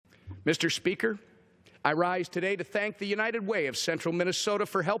Mr. Speaker, I rise today to thank the United Way of Central Minnesota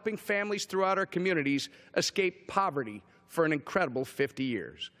for helping families throughout our communities escape poverty for an incredible 50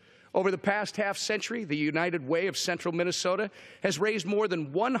 years. Over the past half-century, the United Way of Central Minnesota has raised more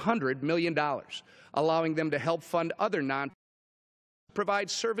than $100 million, allowing them to help fund other nonprofits provide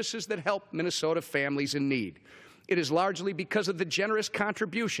services that help Minnesota families in need. It is largely because of the generous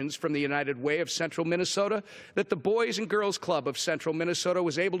contributions from the United Way of Central Minnesota that the Boys and Girls Club of Central Minnesota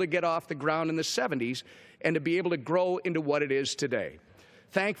was able to get off the ground in the 70s and to be able to grow into what it is today.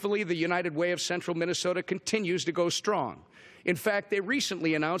 Thankfully, the United Way of Central Minnesota continues to go strong. In fact, they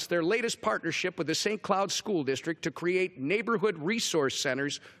recently announced their latest partnership with the St. Cloud School District to create neighborhood resource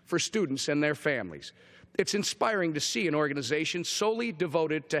centers for students and their families. It's inspiring to see an organization solely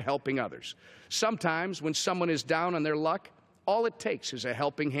devoted to helping others. Sometimes, when someone is down on their luck, all it takes is a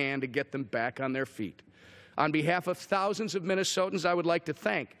helping hand to get them back on their feet. On behalf of thousands of Minnesotans, I would like to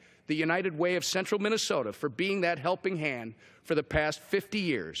thank the United Way of Central Minnesota for being that helping hand for the past 50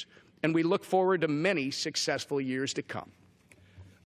 years, and we look forward to many successful years to come.